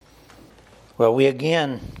Well, we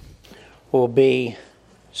again will be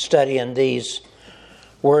studying these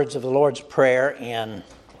words of the Lord's Prayer in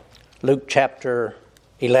Luke chapter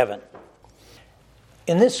 11.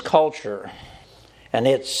 In this culture and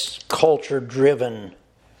its culture-driven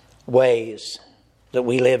ways that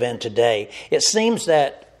we live in today, it seems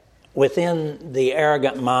that within the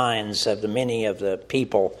arrogant minds of the many of the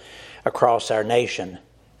people across our nation,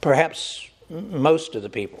 perhaps most of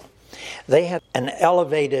the people, they have an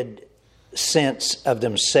elevated sense of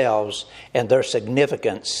themselves and their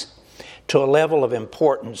significance to a level of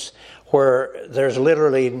importance where there's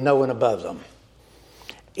literally no one above them.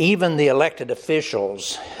 Even the elected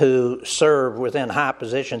officials who serve within high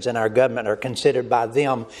positions in our government are considered by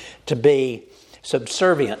them to be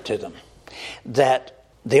subservient to them. That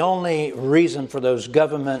the only reason for those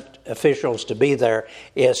government officials to be there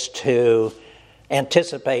is to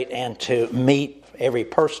anticipate and to meet every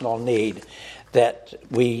personal need that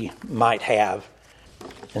we might have.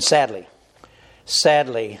 And sadly,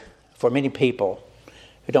 for many people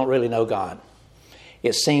who don't really know God,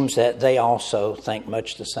 it seems that they also think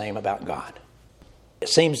much the same about God. It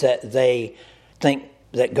seems that they think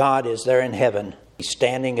that God is there in heaven,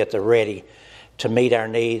 standing at the ready to meet our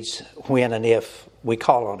needs when and if we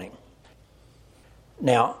call on Him.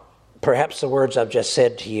 Now, perhaps the words I've just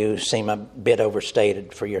said to you seem a bit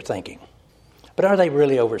overstated for your thinking. But are they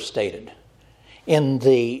really overstated? In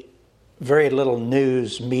the very little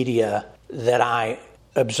news media that I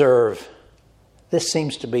observe, this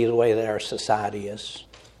seems to be the way that our society is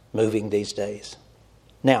moving these days.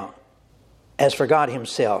 Now, as for God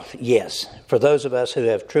Himself, yes, for those of us who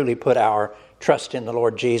have truly put our trust in the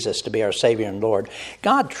Lord Jesus to be our Savior and Lord,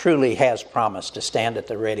 God truly has promised to stand at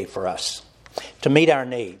the ready for us, to meet our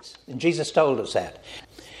needs. And Jesus told us that.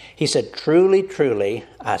 He said, "Truly, truly,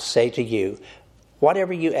 I say to you,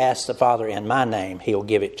 whatever you ask the Father in my name, He will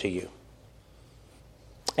give it to you."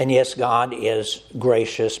 And yes, God is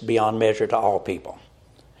gracious beyond measure to all people.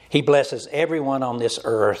 He blesses everyone on this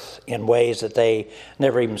earth in ways that they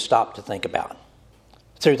never even stop to think about.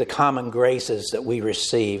 Through the common graces that we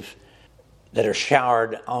receive that are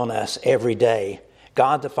showered on us every day,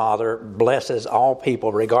 God the Father blesses all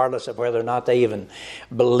people regardless of whether or not they even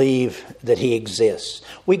believe that He exists.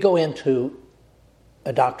 We go into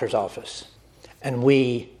a doctor's office and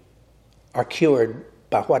we are cured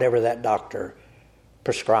by whatever that doctor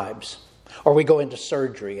prescribes. Or we go into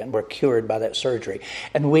surgery and we're cured by that surgery.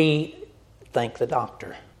 And we thank the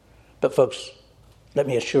doctor. But folks, let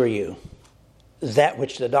me assure you, that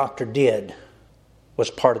which the doctor did was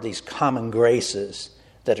part of these common graces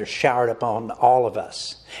that are showered upon all of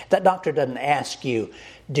us. That doctor doesn't ask you,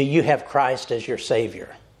 do you have Christ as your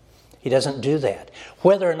Savior? He doesn't do that.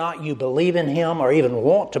 Whether or not you believe in Him or even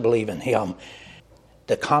want to believe in Him,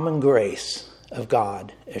 the common grace of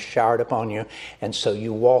God is showered upon you, and so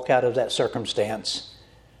you walk out of that circumstance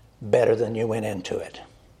better than you went into it.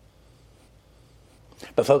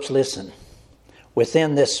 But folks, listen.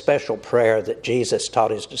 Within this special prayer that Jesus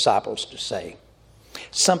taught His disciples to say,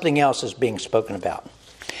 something else is being spoken about.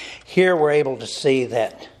 Here we're able to see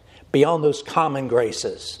that beyond those common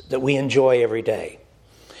graces that we enjoy every day,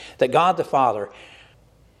 that God the Father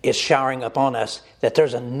is showering upon us, that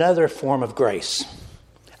there's another form of grace.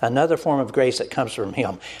 Another form of grace that comes from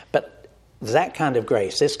Him. But that kind of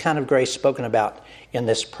grace, this kind of grace spoken about in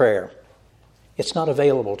this prayer, it's not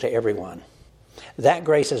available to everyone. That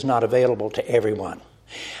grace is not available to everyone.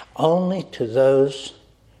 Only to those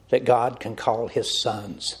that God can call His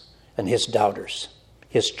sons and His daughters,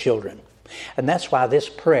 His children. And that's why this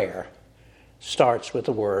prayer starts with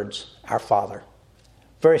the words, Our Father.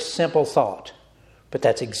 Very simple thought, but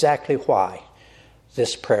that's exactly why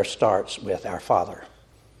this prayer starts with Our Father.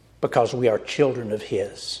 Because we are children of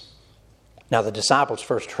His. Now, the disciples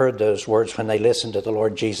first heard those words when they listened to the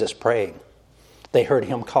Lord Jesus praying. They heard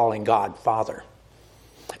Him calling God Father.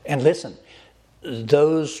 And listen,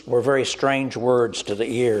 those were very strange words to the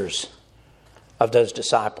ears of those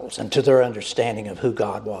disciples and to their understanding of who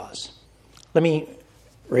God was. Let me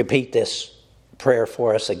repeat this prayer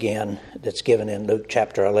for us again that's given in Luke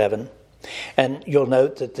chapter 11. And you'll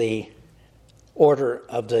note that the order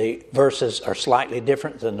of the verses are slightly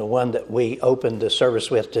different than the one that we opened the service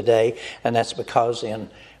with today, and that's because in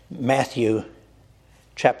Matthew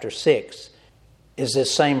chapter 6 is this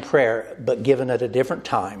same prayer but given at a different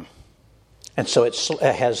time, and so it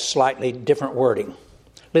has slightly different wording.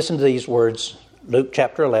 Listen to these words, Luke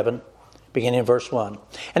chapter 11, beginning in verse 1.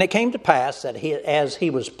 "And it came to pass that as he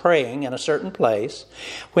was praying in a certain place,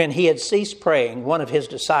 when he had ceased praying, one of his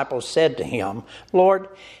disciples said to him, 'Lord,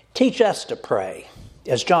 teach us to pray,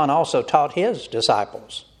 as John also taught his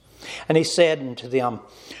disciples.' And he said unto them,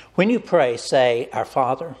 when you pray, say, Our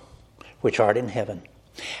Father, which art in heaven,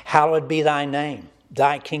 hallowed be thy name.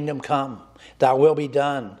 Thy kingdom come, thy will be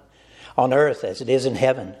done on earth as it is in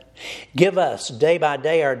heaven. Give us day by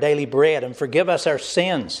day our daily bread, and forgive us our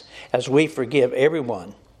sins as we forgive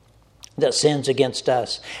everyone that sins against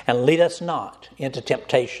us. And lead us not into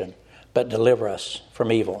temptation, but deliver us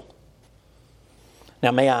from evil.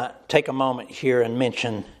 Now may I take a moment here and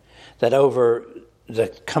mention that over the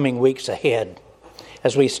coming weeks ahead,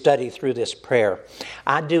 as we study through this prayer,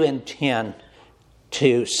 I do intend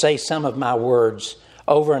to say some of my words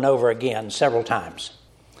over and over again several times.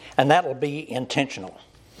 And that will be intentional,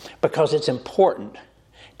 because it's important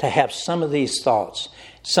to have some of these thoughts,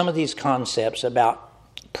 some of these concepts about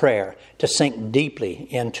prayer to sink deeply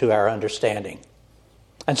into our understanding.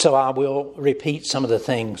 And so I will repeat some of the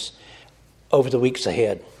things over the weeks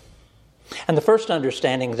ahead. And the first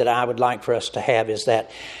understanding that I would like for us to have is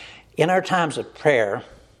that in our times of prayer,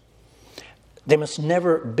 they must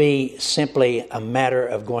never be simply a matter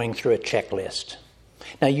of going through a checklist.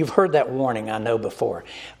 Now, you've heard that warning, I know, before.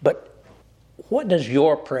 But what does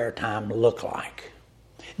your prayer time look like?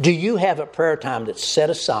 Do you have a prayer time that's set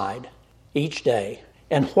aside each day?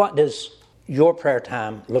 And what does your prayer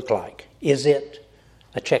time look like? Is it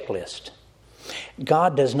a checklist?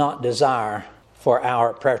 God does not desire for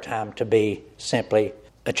our prayer time to be simply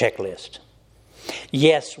a checklist.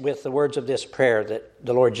 Yes, with the words of this prayer that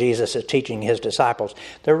the Lord Jesus is teaching his disciples,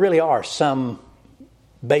 there really are some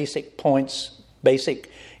basic points, basic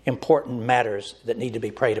important matters that need to be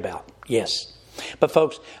prayed about. Yes. But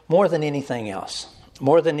folks, more than anything else,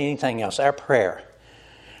 our prayer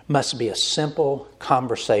must be a simple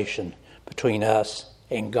conversation between us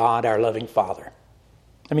and God, our loving Father.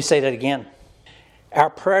 Let me say that again. Our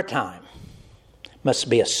prayer time must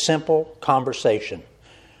be a simple conversation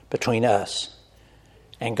between us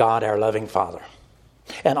and God, our loving Father.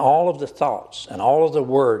 And all of the thoughts and all of the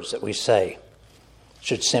words that we say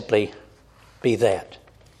should simply be that,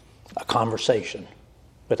 a conversation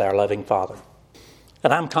with our loving Father.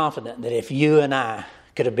 And I'm confident that if you and I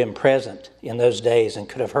could have been present in those days and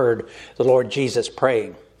could have heard the Lord Jesus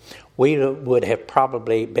praying, we would have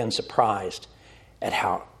probably been surprised at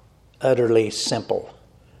how utterly simple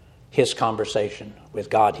his conversation with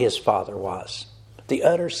God, his Father, was. The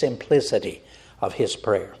utter simplicity of his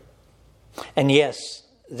prayer. And yes,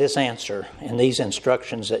 this answer and these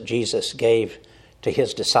instructions that Jesus gave to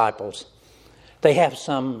his disciples, they have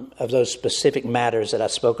some of those specific matters that I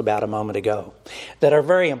spoke about a moment ago that are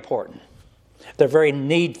very important. They're very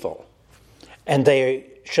needful, and they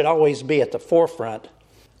should always be at the forefront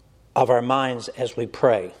of our minds as we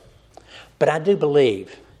pray. But I do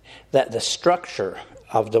believe that the structure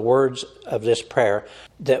of the words of this prayer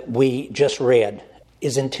that we just read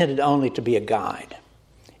is intended only to be a guide.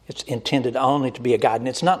 It's intended only to be a guide, and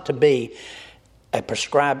it's not to be a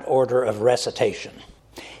prescribed order of recitation.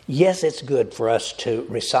 Yes, it's good for us to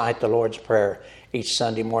recite the Lord's Prayer each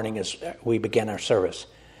Sunday morning as we begin our service.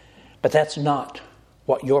 But that's not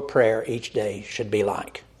what your prayer each day should be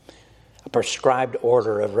like. A prescribed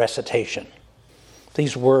order of recitation.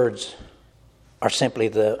 These words are simply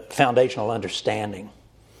the foundational understanding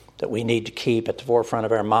that we need to keep at the forefront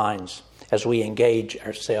of our minds as we engage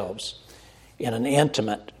ourselves in an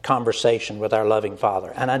intimate conversation with our loving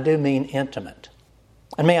Father. And I do mean intimate.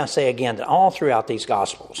 And may I say again that all throughout these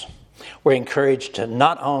Gospels, we're encouraged to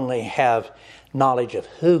not only have knowledge of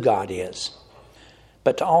who God is,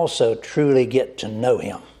 but to also truly get to know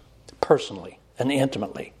him personally and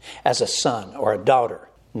intimately as a son or a daughter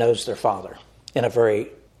knows their father in a very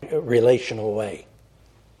relational way.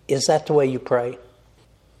 Is that the way you pray?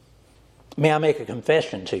 May I make a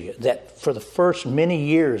confession to you that for the first many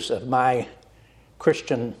years of my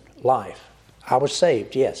Christian life, I was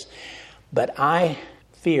saved, yes, but I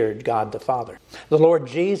feared God the Father. The Lord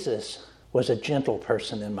Jesus was a gentle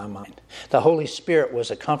person in my mind. The Holy Spirit was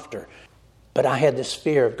a comforter, but I had this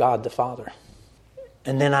fear of God the Father.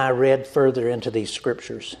 And then I read further into these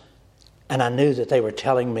scriptures, and I knew that they were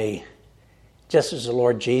telling me, just as the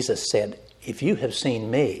Lord Jesus said, if you have seen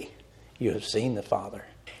me, you have seen the Father.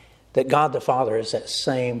 That God the Father is that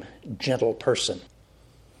same gentle person.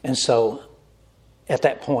 And so, at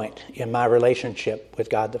that point in my relationship with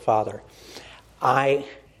God the Father, I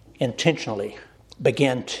intentionally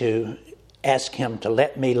began to ask him to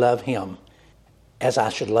let me love him as I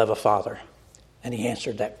should love a father. And he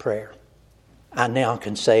answered that prayer. I now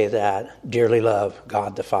can say that I dearly love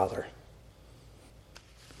God the Father.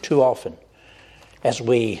 Too often, as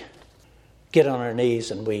we get on our knees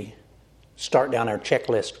and we start down our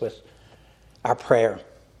checklist with our prayer,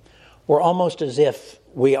 we're almost as if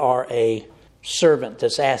we are a servant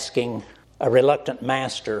that's asking a reluctant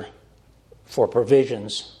master for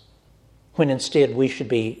provisions, when instead we should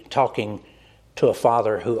be talking to a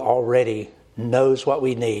Father who already knows what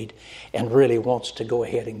we need and really wants to go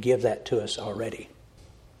ahead and give that to us already.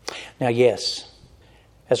 Now, yes,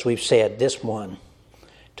 as we've said, this one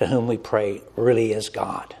to whom we pray really is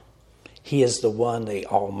God. He is the one, the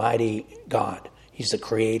Almighty God. He's the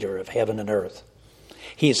creator of heaven and earth.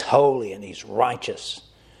 He's holy and He's righteous,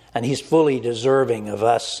 and He's fully deserving of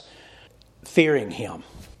us fearing Him.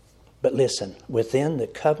 But listen, within the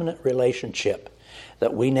covenant relationship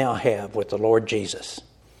that we now have with the Lord Jesus,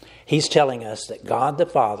 He's telling us that God the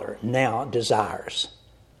Father now desires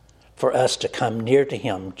for us to come near to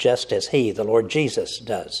Him just as He, the Lord Jesus,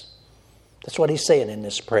 does. That's what He's saying in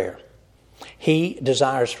this prayer. He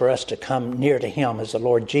desires for us to come near to Him as the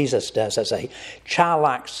Lord Jesus does, as a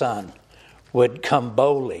childlike son would come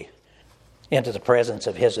boldly into the presence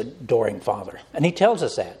of his adoring Father. And He tells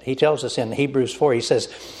us that. He tells us in Hebrews 4, He says,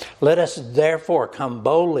 "Let us therefore come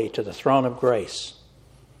boldly to the throne of grace,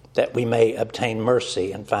 that we may obtain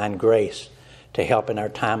mercy and find grace to help in our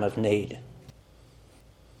time of need."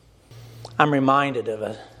 I'm reminded of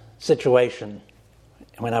a situation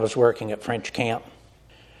when I was working at French camp,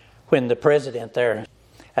 when the president there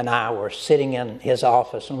and I were sitting in his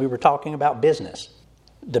office and we were talking about business,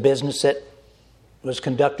 the business that was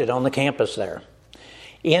conducted on the campus there.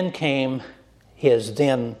 In came his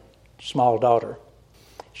then small daughter.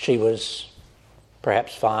 She was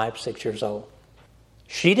perhaps 5, 6 years old.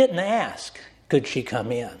 She didn't ask, could she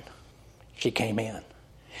come in? She came in.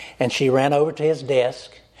 And she ran over to his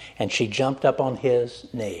desk and she jumped up on his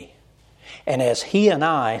knee. And as he and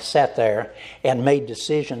I sat there and made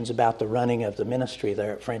decisions about the running of the ministry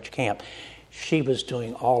there at French camp, she was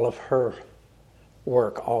doing all of her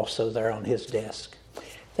work also there on his desk.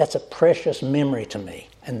 That's a precious memory to me.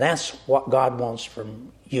 And that's what God wants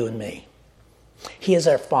from you and me. He is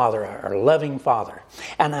our Father, our loving Father.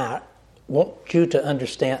 And I want you to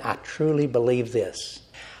understand, I truly believe this.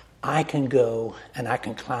 I can go and I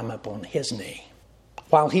can climb up on His knee.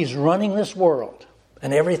 While He's running this world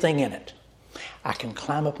and everything in it, I can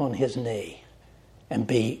climb up on His knee and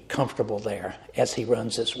be comfortable there as He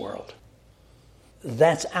runs this world.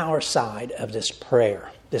 That's our side of this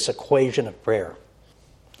prayer, this equation of prayer.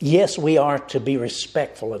 Yes, we are to be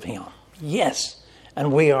respectful of Him. Yes,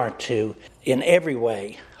 and we are to, in every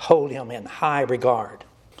way, hold Him in high regard.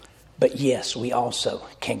 But yes, we also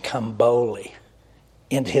can come boldly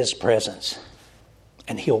into His presence,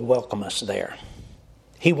 and He'll welcome us there.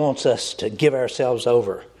 He wants us to give ourselves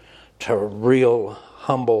over to a real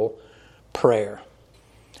humble prayer,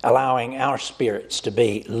 allowing our spirits to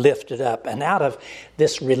be lifted up and out of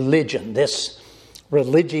this religion, this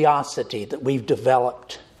religiosity that we've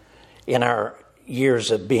developed in our years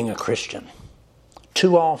of being a Christian.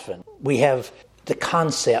 Too often we have the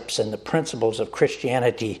concepts and the principles of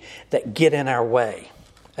Christianity that get in our way,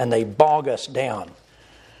 and they bog us down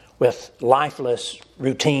with lifeless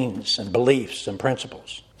routines and beliefs and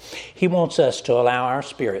principles. He wants us to allow our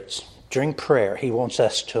spirits, during prayer, He wants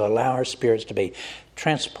us to allow our spirits to be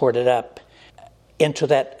transported up into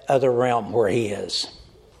that other realm where He is.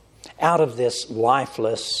 Out of this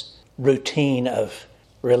lifeless routine of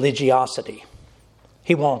religiosity.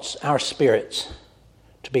 He wants our spirits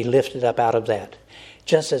to be lifted up out of that,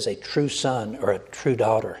 just as a true son or a true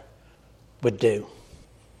daughter would do.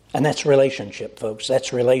 And that's relationship, folks.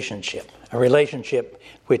 That's relationship. A relationship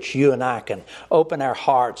which you and I can open our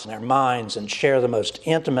hearts and our minds and share the most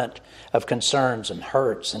intimate of concerns and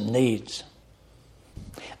hurts and needs.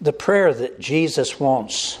 The prayer that Jesus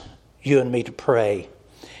wants you and me to pray,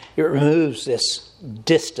 it removes this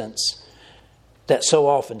distance that so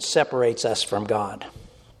often separates us from God.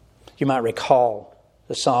 You might recall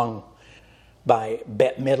the song by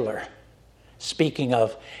Bette Midler, speaking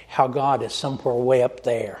of how God is somewhere way up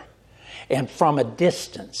there. And from a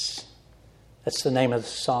distance, that's the name of the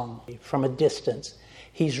song, from a distance,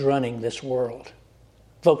 He's running this world.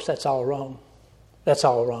 Folks, that's all wrong. That's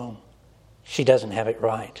all wrong. She doesn't have it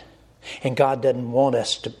right. And God doesn't want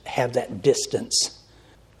us to have that distance.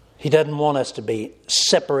 He doesn't want us to be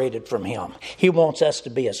separated from Him. He wants us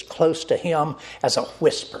to be as close to Him as a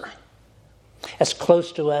whisper, as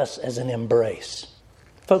close to us as an embrace.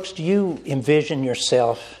 Folks, do you envision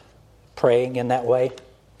yourself praying in that way?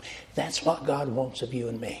 That's what God wants of you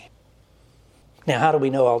and me. Now, how do we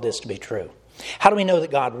know all this to be true? How do we know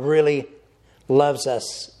that God really loves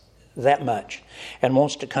us that much and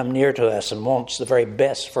wants to come near to us and wants the very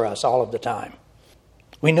best for us all of the time?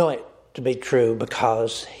 We know it to be true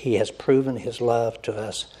because He has proven His love to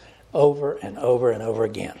us over and over and over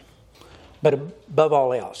again. But above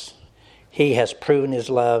all else, He has proven his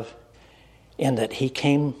love in that he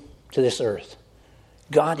came to this earth.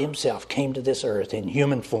 God himself came to this earth in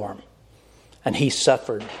human form, and he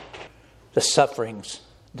suffered the sufferings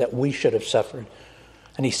that we should have suffered,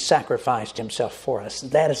 and he sacrificed himself for us.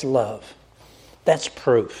 That is love. That's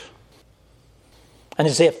proof. And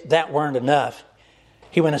as if that weren't enough,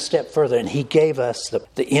 he went a step further and he gave us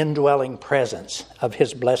the indwelling presence of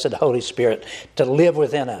his blessed Holy Spirit to live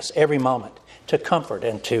within us every moment, to comfort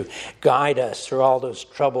and to guide us through all those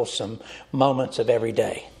troublesome moments of every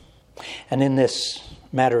day. And in this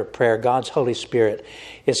matter of prayer, God's Holy Spirit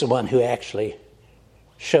is the one who actually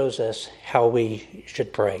shows us how we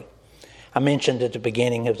should pray. I mentioned at the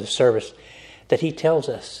beginning of the service that he tells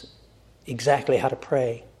us exactly how to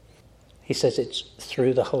pray. He says it's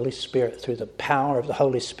through the Holy Spirit, through the power of the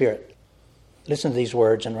Holy Spirit. Listen to these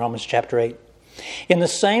words in Romans chapter 8. In the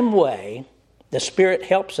same way, the Spirit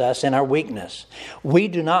helps us in our weakness. We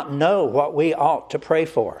do not know what we ought to pray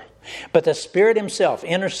for, but the Spirit himself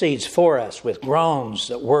intercedes for us with groans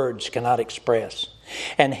that words cannot express.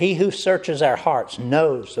 And he who searches our hearts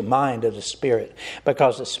knows the mind of the Spirit,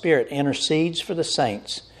 because the Spirit intercedes for the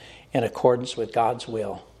saints in accordance with God's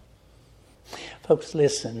will. Folks,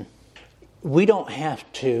 listen. We don't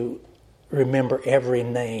have to remember every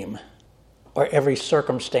name or every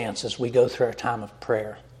circumstance as we go through our time of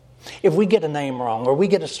prayer. If we get a name wrong or we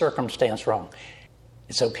get a circumstance wrong,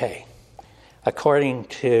 it's okay. According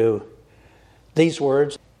to these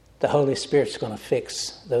words, the Holy Spirit's going to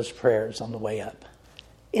fix those prayers on the way up.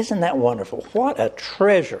 Isn't that wonderful? What a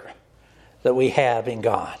treasure that we have in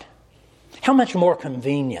God. How much more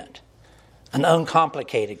convenient and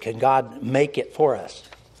uncomplicated can God make it for us?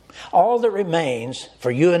 All that remains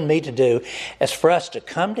for you and me to do is for us to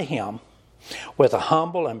come to him with a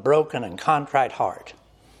humble and broken and contrite heart,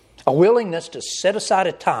 a willingness to set aside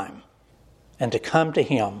a time and to come to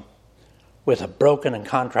him with a broken and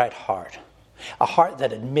contrite heart, a heart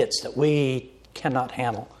that admits that we cannot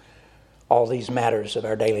handle all these matters of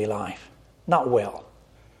our daily life. Not well,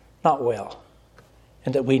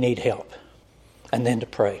 and that we need help, and then to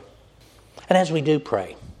pray. And as we do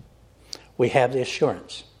pray, we have the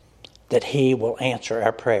assurance that he will answer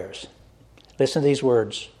our prayers. Listen to these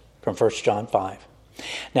words from 1 John 5.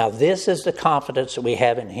 Now this is the confidence that we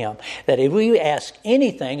have in him, that if we ask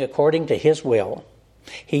anything according to his will,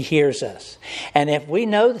 he hears us. And if we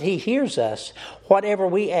know that he hears us, whatever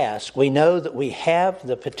we ask, we know that we have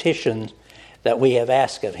the petition that we have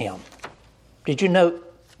asked of him. Did you note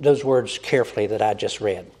those words carefully that I just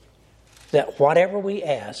read? That whatever we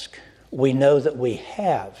ask, we know that we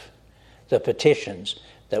have the petitions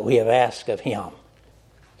that we have asked of him.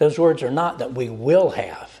 Those words are not that we will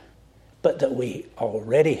have, but that we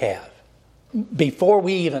already have. Before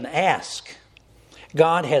we even ask,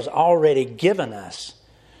 God has already given us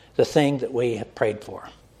the thing that we have prayed for.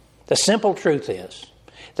 The simple truth is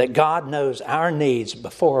that God knows our needs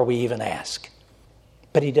before we even ask.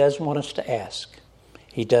 But he does want us to ask.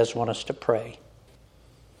 He does want us to pray.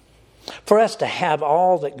 For us to have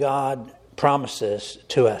all that God promises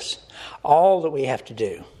to us, all that we have to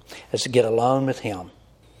do is to get alone with him,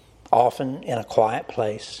 often in a quiet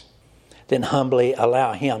place, then humbly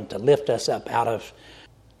allow him to lift us up out of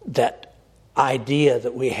that idea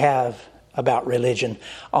that we have about religion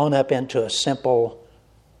on up into a simple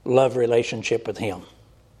love relationship with him.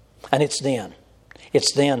 And it's then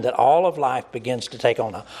that all of life begins to take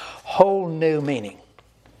on a whole new meaning.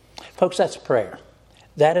 Folks, that's prayer.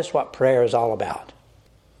 That is what prayer is all about.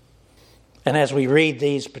 And as we read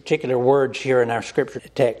these particular words here in our scripture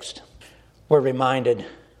text, we're reminded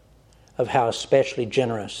of how especially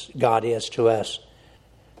generous God is to us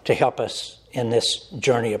to help us in this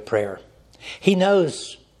journey of prayer. He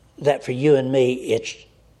knows that for you and me, it's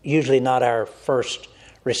usually not our first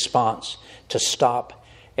response to stop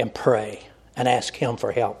and pray and ask him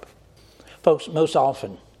for help. Folks, most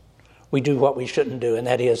often we do what we shouldn't do, and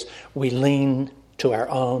that is we lean to our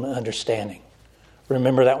own understanding.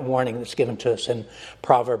 Remember that warning that's given to us in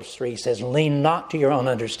Proverbs 3 says, lean not to your own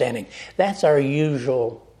understanding. That's our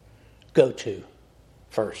usual go-to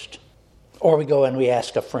first. Or we go and we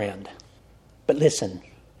ask a friend. But listen,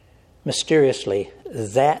 mysteriously,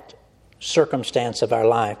 that circumstance of our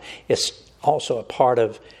life is also a part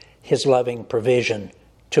of his loving provision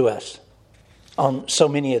to us. On so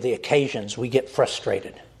many of the occasions, we get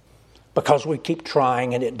frustrated because we keep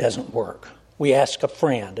trying and it doesn't work. We ask a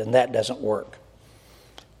friend and that doesn't work.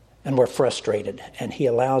 And we're frustrated, and he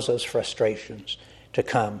allows those frustrations to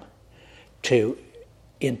come to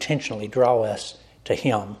intentionally draw us to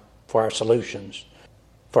him for our solutions,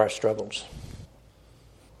 for our struggles.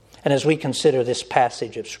 And as we consider this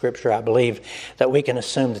passage of Scripture, I believe that we can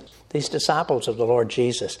assume that these disciples of the Lord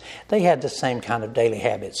Jesus, they had the same kind of daily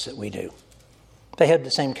habits that we do. They had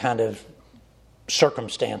the same kind of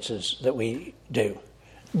circumstances that we do.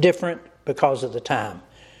 Different because of the time,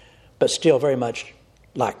 but still very much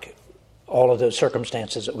like all of those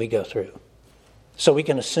circumstances that we go through. So we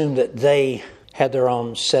can assume that they had their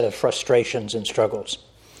own set of frustrations and struggles,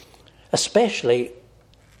 especially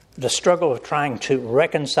the struggle of trying to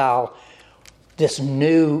reconcile this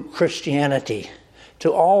new Christianity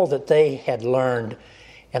to all that they had learned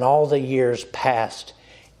in all the years past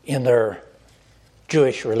in their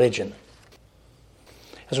Jewish religion.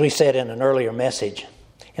 As we said in an earlier message,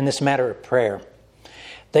 in this matter of prayer,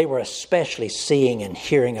 they were especially seeing and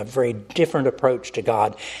hearing a very different approach to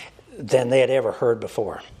God than they had ever heard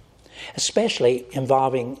before, especially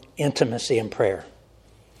involving intimacy in prayer,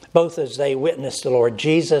 both as they witnessed the Lord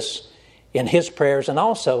Jesus in his prayers and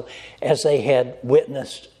also as they had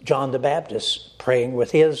witnessed John the Baptist praying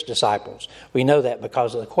with his disciples. We know that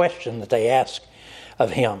because of the question that they asked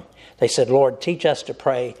of him. They said, "Lord, teach us to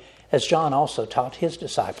pray as John also taught his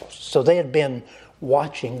disciples." So they had been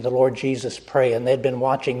watching the Lord Jesus pray, and they'd been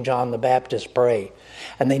watching John the Baptist pray,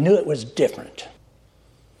 and they knew it was different.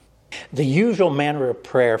 The usual manner of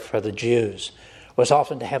prayer for the Jews was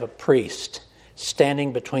often to have a priest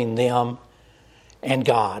standing between them and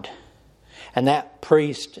God, and that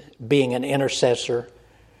priest being an intercessor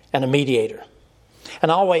and a mediator,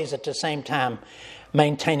 and always at the same time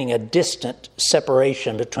maintaining a distant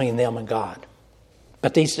separation between them and God.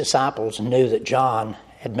 But these disciples knew that John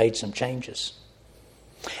had made some changes,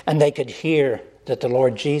 and they could hear that the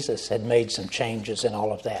Lord Jesus had made some changes in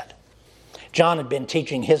all of that. John had been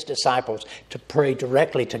teaching his disciples to pray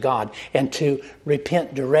directly to God and to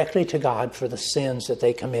repent directly to God for the sins that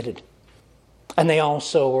they committed. And they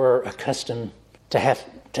also were accustomed to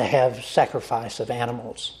have sacrifice of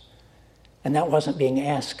animals. And that wasn't being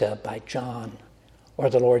asked of by John or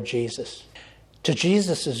the Lord Jesus. To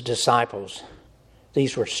Jesus' disciples,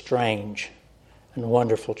 these were strange and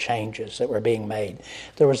wonderful changes that were being made.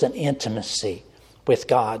 There was an intimacy with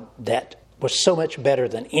God that was so much better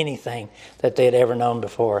than anything that they had ever known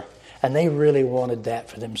before. And they really wanted that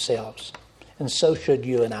for themselves. And so should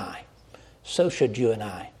you and I. So should you and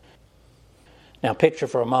I. Now picture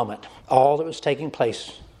for a moment all that was taking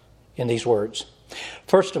place in these words.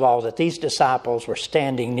 First of all, that these disciples were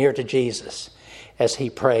standing near to Jesus as he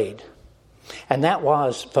prayed. And that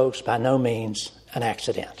was, folks, by no means an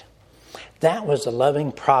accident. That was the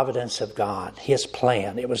loving providence of God, his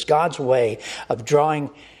plan. It was God's way of drawing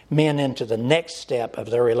men into the next step of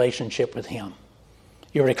their relationship with him.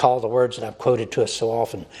 You recall the words that I've quoted to us so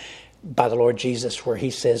often by the Lord Jesus, where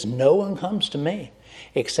he says, "No one comes to me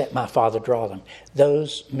except my Father draw them."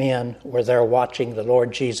 Those men were there watching the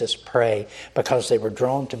Lord Jesus pray because they were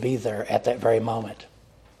drawn to be there at that very moment.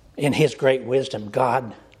 In his great wisdom,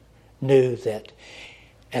 God knew that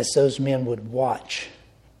as those men would watch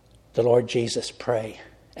the Lord Jesus pray,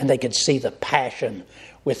 and they could see the passion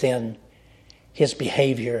within his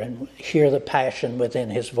behavior and hear the passion within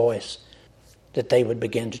his voice, that they would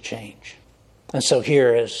begin to change. And so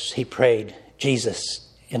here, as he prayed, Jesus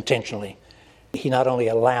intentionally, he not only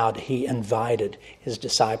allowed, he invited his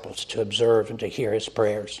disciples to observe and to hear his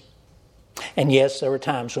prayers. And yes, there were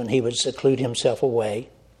times when he would seclude himself away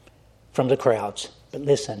from the crowds. But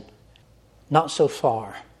listen, not so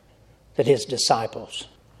far that his disciples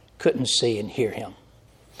couldn't see and hear him.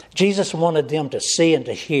 Jesus wanted them to see and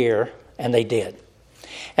to hear, and they did.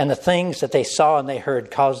 And the things that they saw and they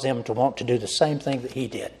heard caused them to want to do the same thing that he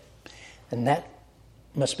did. And that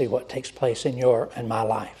must be what takes place in your and my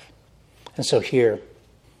life. And so here,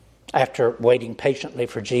 after waiting patiently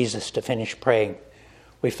for Jesus to finish praying,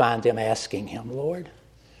 we find them asking him, "Lord,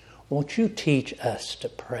 won't you teach us to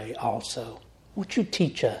pray also? Won't you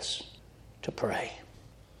teach us to pray?"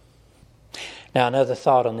 Now, another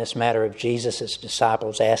thought on this matter of Jesus'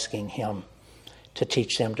 disciples asking him to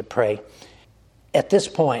teach them to pray. At this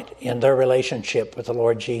point in their relationship with the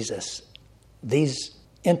Lord Jesus, these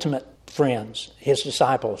intimate friends, his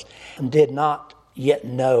disciples, did not yet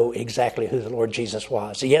know exactly who the Lord Jesus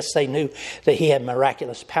was. Yes, they knew that he had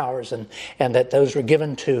miraculous powers and that those were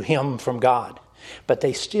given to him from God, but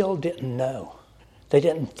they still didn't know. They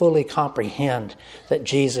didn't fully comprehend that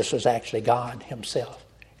Jesus was actually God himself,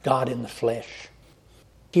 God in the flesh.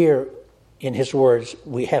 Here in his words,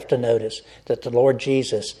 we have to notice that the Lord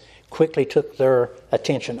Jesus quickly took their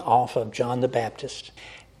attention off of John the Baptist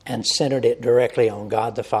and centered it directly on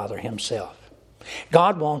God the Father himself.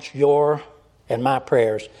 God wants your and my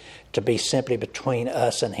prayers to be simply between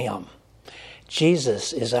us and him.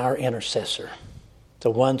 Jesus is our intercessor.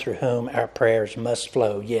 the one through whom our prayers must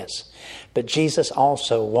flow, yes. But Jesus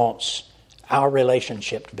also wants our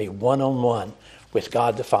relationship to be one-on-one with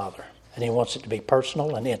God the Father. And He wants it to be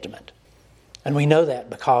personal and intimate. And we know that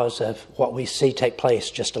because of what we see take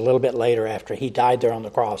place just a little bit later after He died there on the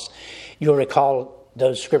cross. You'll recall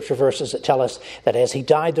those scripture verses that tell us that as He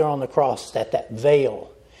died there on the cross, that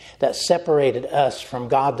veil that separated us from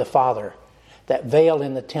God the Father, that veil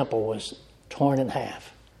in the temple was torn in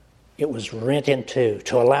half. It was rent in two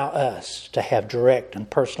to allow us to have direct and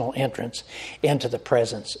personal entrance into the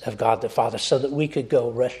presence of God the Father so that we could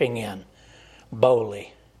go rushing in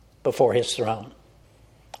boldly before His throne.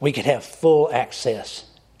 We could have full access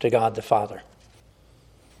to God the Father.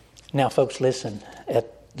 Now, folks, listen,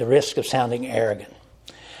 at the risk of sounding arrogant,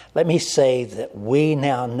 let me say that we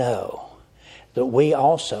now know that we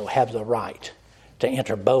also have the right to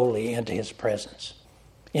enter boldly into His presence,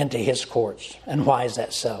 into His courts. And why is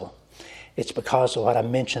that so? It's because of what I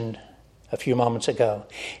mentioned a few moments ago.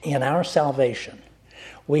 In our salvation,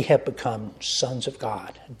 we have become sons of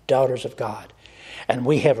God, daughters of God, and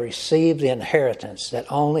we have received the inheritance that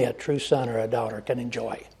only a true son or a daughter can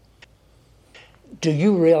enjoy. Do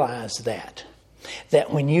you realize that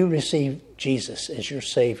when you received Jesus as your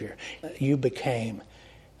Savior, you became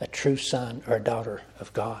a true son or a daughter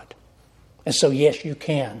of God? And so, yes, you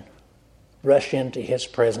can rush into His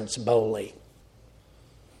presence boldly.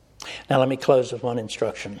 Now, let me close with one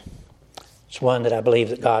instruction. It's one that I believe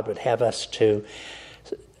that God would have us to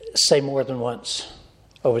say more than once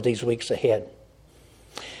over these weeks ahead.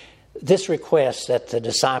 This request that the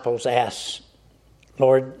disciples asked,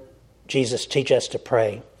 Lord Jesus, teach us to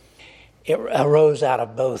pray, it arose out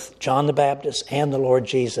of both John the Baptist and the Lord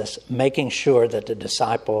Jesus, making sure that the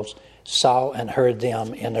disciples saw and heard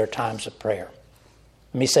them in their times of prayer.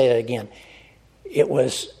 Let me say that again. It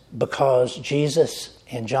was because Jesus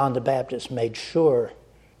and John the Baptist made sure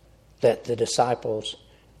that the disciples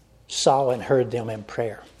saw and heard them in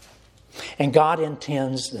prayer. And God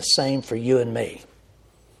intends the same for you and me.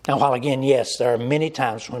 Now, while again, yes, there are many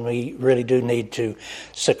times when we really do need to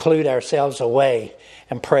seclude ourselves away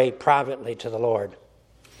and pray privately to the Lord,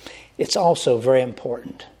 it's also very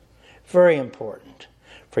important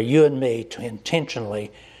for you and me to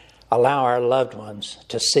intentionally allow our loved ones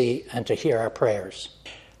to see and to hear our prayers.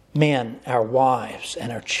 Men, our wives,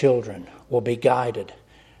 and our children will be guided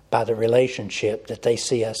by the relationship that they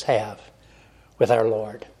see us have with our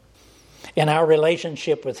Lord. In our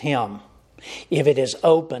relationship with Him, if it is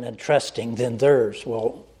open and trusting, then theirs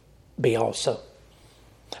will be also.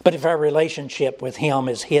 But if our relationship with Him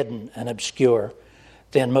is hidden and obscure,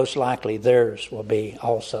 then most likely theirs will be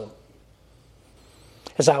also.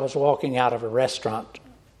 As I was walking out of a restaurant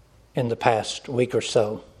in the past week or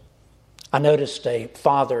so, I noticed a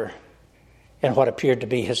father and what appeared to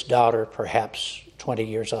be his daughter, perhaps 20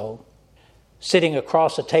 years old, sitting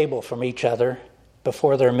across a table from each other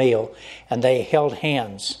before their meal, and they held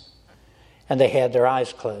hands and they had their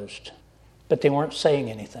eyes closed, but they weren't saying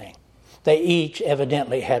anything. They each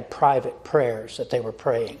evidently had private prayers that they were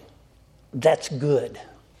praying. That's good,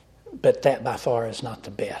 but that by far is not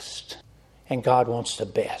the best. And God wants the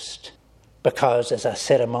best, because as I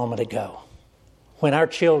said a moment ago, when our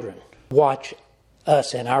children watch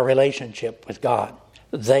us in our relationship with God,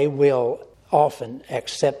 they will often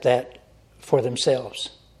accept that for themselves.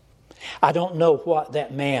 I don't know what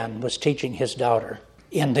that man was teaching his daughter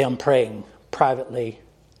in them praying privately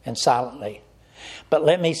and silently, but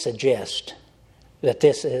let me suggest that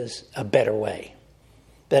this is a better way,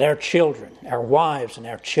 that our children, our wives and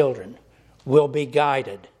our children, will be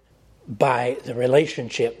guided by the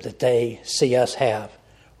relationship that they see us have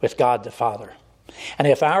with God the Father. And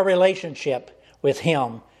if our relationship with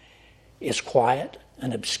Him is quiet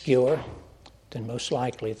and obscure, then most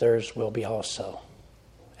likely theirs will be also.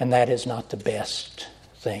 And that is not the best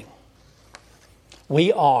thing.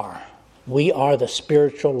 We are the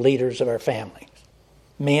spiritual leaders of our family.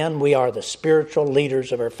 Men, we are the spiritual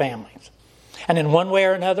leaders of our families. And in one way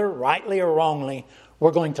or another, rightly or wrongly,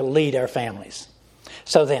 we're going to lead our families.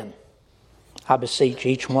 So then, I beseech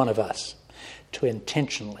each one of us to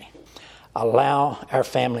intentionally allow our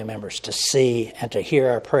family members to see and to hear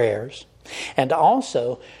our prayers, and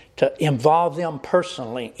also to involve them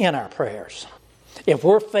personally in our prayers. If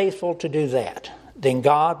we're faithful to do that, then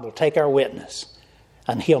God will take our witness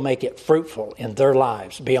and He'll make it fruitful in their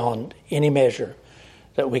lives beyond any measure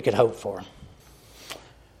that we could hope for.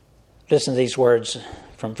 Listen to these words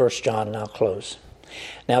from 1 John, and I'll close.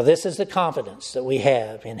 Now this is the confidence that we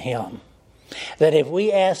have in Him, that if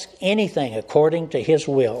we ask anything according to His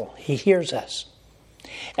will, He hears us.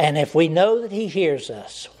 And if we know that He hears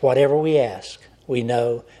us, whatever we ask, we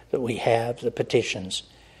know that we have the petitions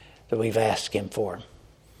that we've asked Him for.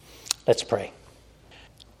 Let's pray.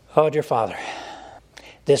 Oh, dear Father,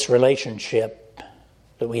 this relationship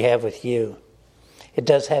that we have with You, it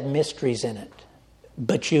does have mysteries in it,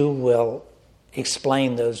 but You will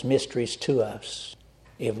explain those mysteries to us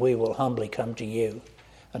if we will humbly come to You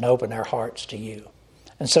and open our hearts to You.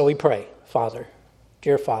 And so we pray, Father,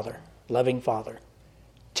 dear Father, loving Father,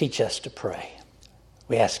 teach us to pray.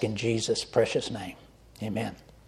 We ask in Jesus' precious name. Amen.